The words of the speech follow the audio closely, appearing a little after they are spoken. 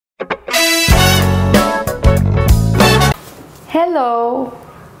Hello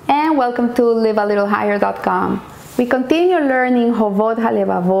and welcome to livealittlehigher.com. We continue learning Hovot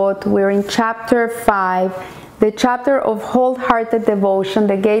HaLevavot. We're in chapter 5, the chapter of wholehearted devotion,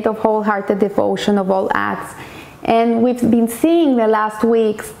 the gate of wholehearted devotion of all acts. And we've been seeing the last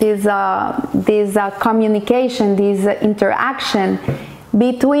weeks this communication, this interaction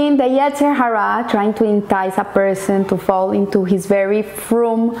between the Yetzer Hara trying to entice a person to fall into his very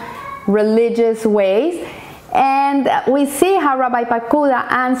frum religious ways. And we see how Rabbi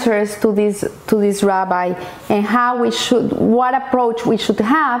Pakuda answers to this rabbi and what approach we should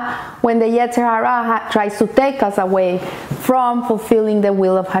have when the Yetzer Hara tries to take us away from fulfilling the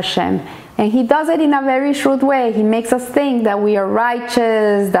will of Hashem. And he does it in a very shrewd way. He makes us think that we are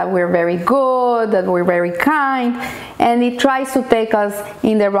righteous, that we're very good, that we're very kind, and he tries to take us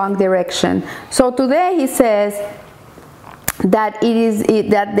in the wrong direction. So today he says that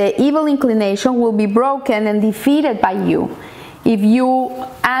that the evil inclination will be broken and defeated by you if you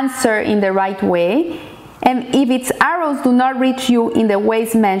answer in the right way. And if its arrows do not reach you in the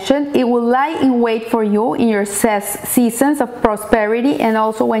ways mentioned, it will lie in wait for you in your seasons of prosperity and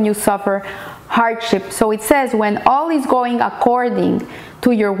also when you suffer hardship. So it says, when all is going according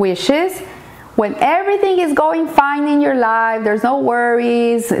to your wishes, when everything is going fine in your life, there's no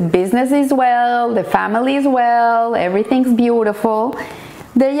worries, business is well, the family is well, everything's beautiful,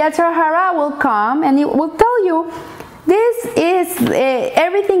 the Yetzer Hara will come and it will tell you,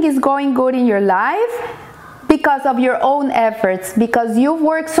 everything is going good in your life because of your own efforts, because you've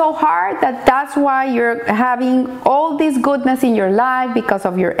worked so hard that's why you're having all this goodness in your life, because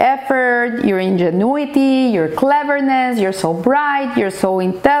of your effort, your ingenuity, your cleverness, you're so bright, you're so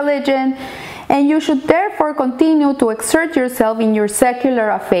intelligent. And you should therefore continue to exert yourself in your secular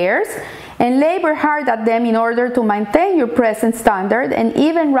affairs and labor hard at them in order to maintain your present standard and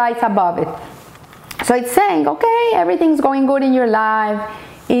even rise above it. So it's saying, okay, everything's going good in your life.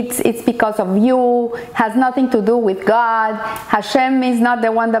 It's because of you, has nothing to do with God. Hashem is not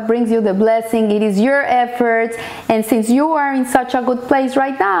the one that brings you the blessing, it is your efforts. And since you are in such a good place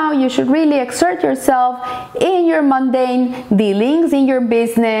right now, you should really exert yourself in your mundane dealings, in your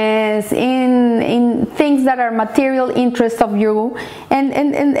business, in things that are material interest of you, and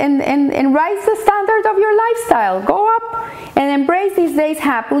rise the standard of your lifestyle. Go up and embrace these days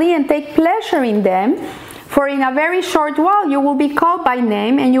happily and take pleasure in them. For in a very short while you will be called by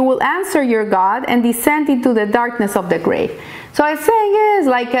name and you will answer your God and descend into the darkness of the grave. So it's saying is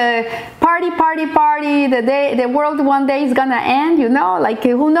like a party. The world one day is gonna end, like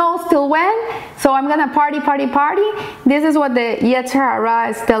who knows till when? So I'm gonna party. This is what the Yetzer Hara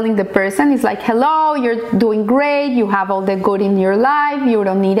is telling the person. It's like, hello, you're doing great, you have all the good in your life, you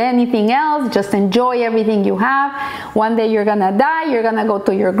don't need anything else, just enjoy everything you have. One day you're gonna die, you're gonna go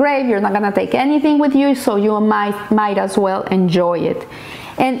to your grave, you're not gonna take anything with you, so you might as well enjoy it.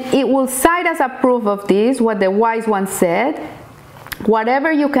 And it will cite as a proof of this what the wise one said: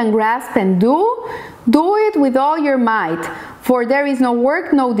 whatever you can grasp and do it with all your might. For there is no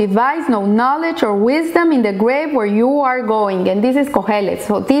work, no device, no knowledge or wisdom in the grave where you are going. And this is Kohelet.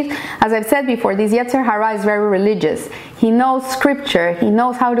 So this, as I've said before, this Yetzer Hara is very religious. He knows scripture. He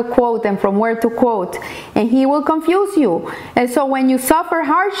knows how to quote and from where to quote. And he will confuse you. And so when you suffer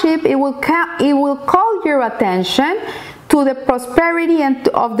hardship, it will call your attention to the prosperity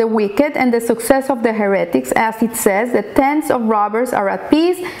of the wicked and the success of the heretics. As it says, the tents of robbers are at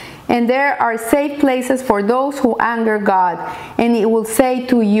peace, and there are safe places for those who anger God. And it will say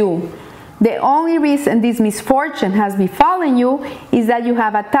to you, the only reason this misfortune has befallen you is that you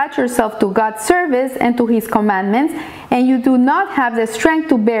have attached yourself to God's service and to His commandments, and you do not have the strength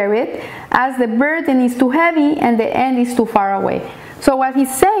to bear it, as the burden is too heavy and the end is too far away. So what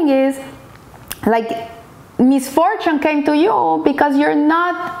he's saying is, like, misfortune came to you because you're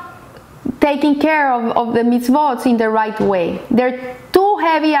not taking care of the mitzvot in the right way. They're too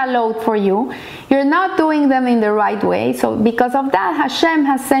heavy a load for you. You're not doing them in the right way. So because of that, Hashem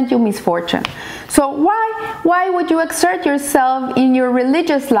has sent you misfortune. So why would you exert yourself in your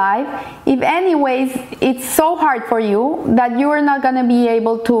religious life if anyways it's so hard for you that you are not going to be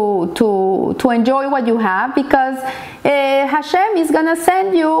able to enjoy what you have, because Hashem is going to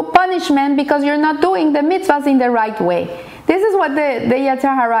send you punishment because you're not doing the mitzvahs in the right way. This is what the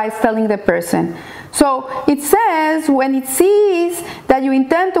Yetzer Hara is telling the person. So it says, when it sees that you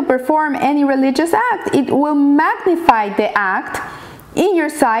intend to perform any religious act, it will magnify the act in your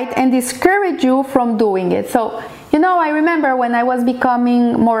sight and discourage you from doing it. So, I remember when I was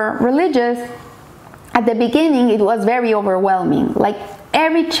becoming more religious, at the beginning it was very overwhelming. Like,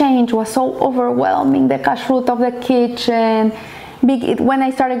 every change was so overwhelming. The kashrut of the kitchen, when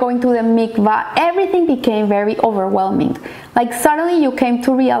I started going to the mikvah, everything became very overwhelming. Like suddenly you came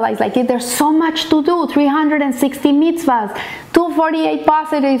to realize like there's so much to do, 360 mitzvahs, 248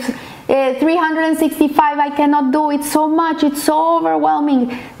 positives, 365 I cannot do. It's so much, it's so overwhelming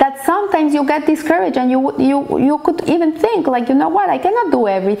that sometimes you get discouraged and you could even think like, you know what, I cannot do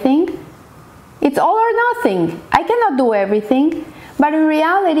everything. It's all or nothing. I cannot do everything. But in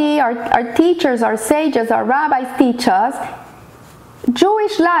reality, our teachers, our sages, our rabbis teach us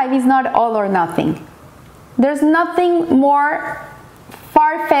Jewish life is not all or nothing. There's nothing more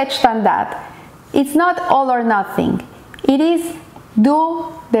far-fetched than that. It's not all or nothing. It is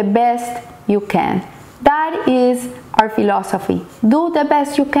do the best you can. That is our philosophy. Do the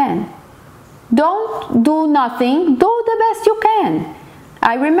best you can. Don't do nothing. Do the best you can.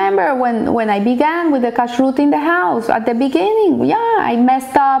 I remember when I began with the kashrut in the house, at the beginning, yeah, I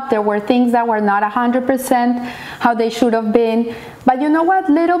messed up. There were things that were not 100% how they should have been. But you know what?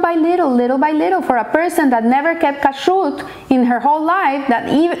 Little by little, for a person that never kept kashrut in her whole life, that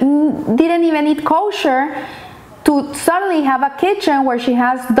didn't even eat kosher, to suddenly have a kitchen where she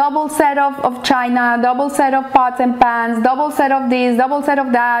has double set of china, double set of pots and pans, double set of this, double set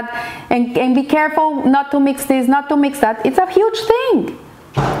of that, and be careful not to mix this, not to mix that. It's a huge thing.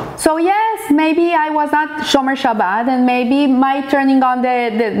 So yes, maybe I was not Shomer Shabbat, and maybe my turning on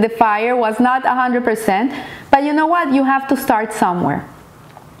the fire was not 100%, but you know what? You have to start somewhere.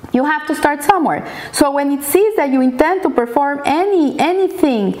 You have to start somewhere. So when it sees that you intend to perform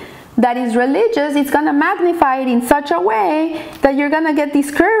anything that is religious, it's going to magnify it in such a way that you're going to get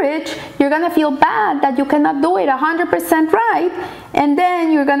discouraged. You're going to feel bad that you cannot do it 100% right, and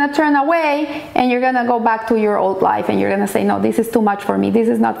then you're going to turn away and you're going to go back to your old life and you're going to say, no, this is too much for me. This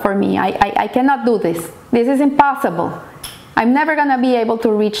is not for me. I cannot do this. This is impossible. I'm never going to be able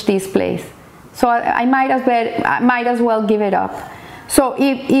to reach this place. So I might as well give it up. So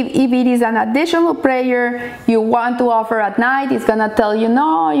if it is an additional prayer you want to offer at night, it's gonna tell you,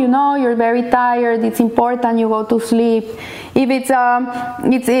 no, you're very tired, it's important you go to sleep. If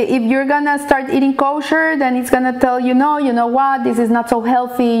you're gonna start eating kosher, then it's gonna tell you, no, you know what, this is not so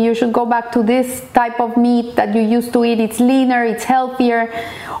healthy, you should go back to this type of meat that you used to eat, it's leaner, it's healthier.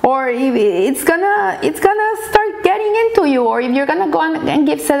 Or if it's gonna start getting into you. Or if you're gonna go and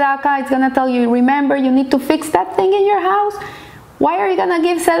give tzedakah, it's gonna tell you, remember, you need to fix that thing in your house. Why are you going to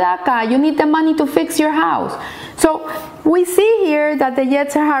give tzedakah? You need the money to fix your house. So we see here that the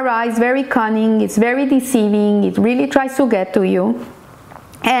Yetzer Hara is very cunning, it's very deceiving, it really tries to get to you.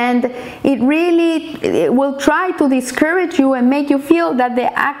 And it will try to discourage you and make you feel that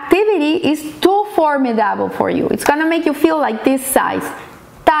the activity is too formidable for you. It's going to make you feel like this size,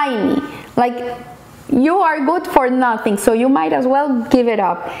 tiny, like you are good for nothing, so you might as well give it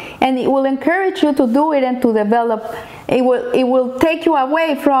up. And it will encourage you to do it and to develop. It will take you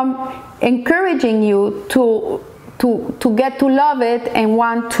away from encouraging you to get to love it and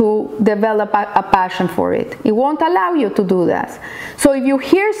want to develop a passion for it. It won't allow you to do that. So if you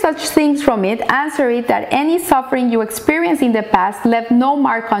hear such things from it, answer it that any suffering you experienced in the past left no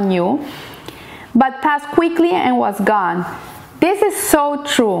mark on you, but passed quickly and was gone. This is so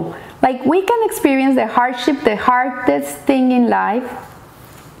true. Like, we can experience the hardship, the hardest thing in life,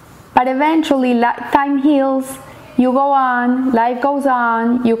 but eventually time heals, you go on, life goes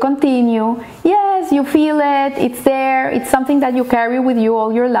on, you continue. Yes, you feel it, it's there, it's something that you carry with you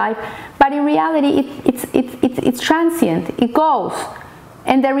all your life, but in reality it's transient, it goes.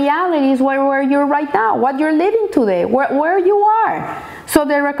 And the reality is where you're right now, what you're living today, where you are. So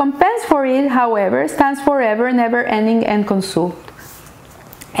the recompense for it, however, stands forever, never ending and consumed.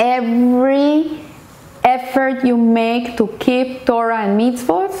 Every effort you make to keep Torah and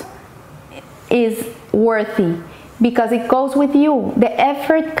mitzvot is worthy because it goes with you. The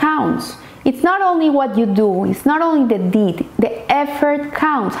effort counts. It's not only what you do, it's not only the deed, the effort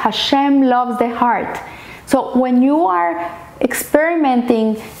counts. Hashem loves the heart. So when you are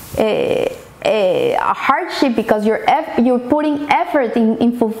experimenting a hardship because you're putting effort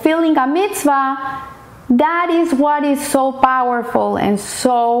in fulfilling a mitzvah, that is what is so powerful and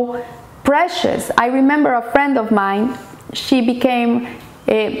so precious. I remember a friend of mine, she became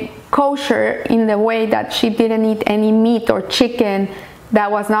kosher in the way that she didn't eat any meat or chicken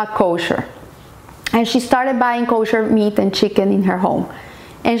that was not kosher. And she started buying kosher meat and chicken in her home.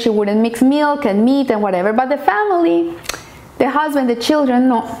 And she wouldn't mix milk and meat and whatever. But the family, the husband, the children,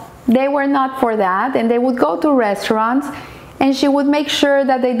 no, they were not for that. And they would go to restaurants and she would make sure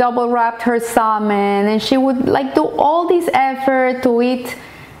that they double wrapped her salmon, and she would do all this effort to eat,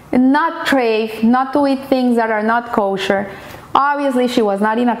 not treif, not to eat things that are not kosher. Obviously, she was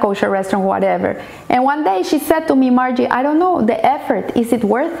not in a kosher restaurant, whatever. And one day she said to me, Margie, I don't know, the effort, is it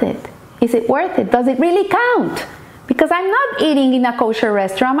worth it? Is it worth it? Does it really count? Because I'm not eating in a kosher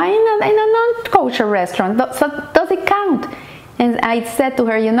restaurant, I'm in a non-kosher restaurant. So does it count? And I said to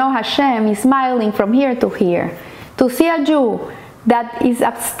her, you know, Hashem is smiling from here to here. To see a Jew that is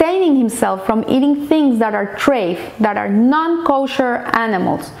abstaining himself from eating things that are treif, that are non-kosher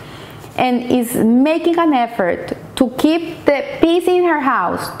animals, and is making an effort to keep the peace in her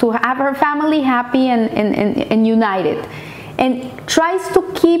house, to have her family happy and united, and tries to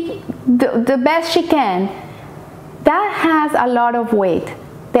keep the best she can, that has a lot of weight.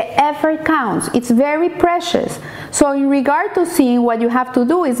 The effort counts. It's very precious. So in regard to seeing, what you have to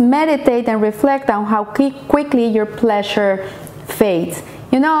do is meditate and reflect on how quickly your pleasure fades.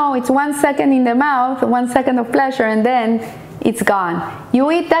 You know, it's 1 second in the mouth, 1 second of pleasure, and then it's gone.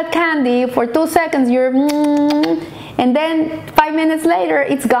 You eat that candy for 2 seconds, and then 5 minutes later,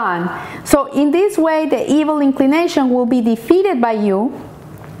 it's gone. So in this way, the evil inclination will be defeated by you,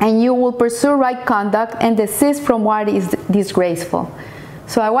 and you will pursue right conduct and desist from what is disgraceful.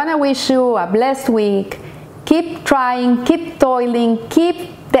 So I want to wish you a blessed week. Keep trying, keep toiling, keep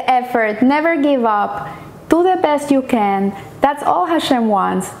the effort, never give up. Do the best you can. That's all Hashem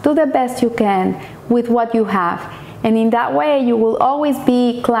wants. Do the best you can with what you have. And in that way, you will always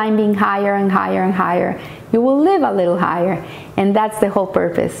be climbing higher and higher and higher. You will live a little higher. And that's the whole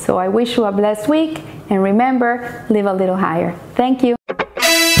purpose. So I wish you a blessed week. And remember, live a little higher. Thank you.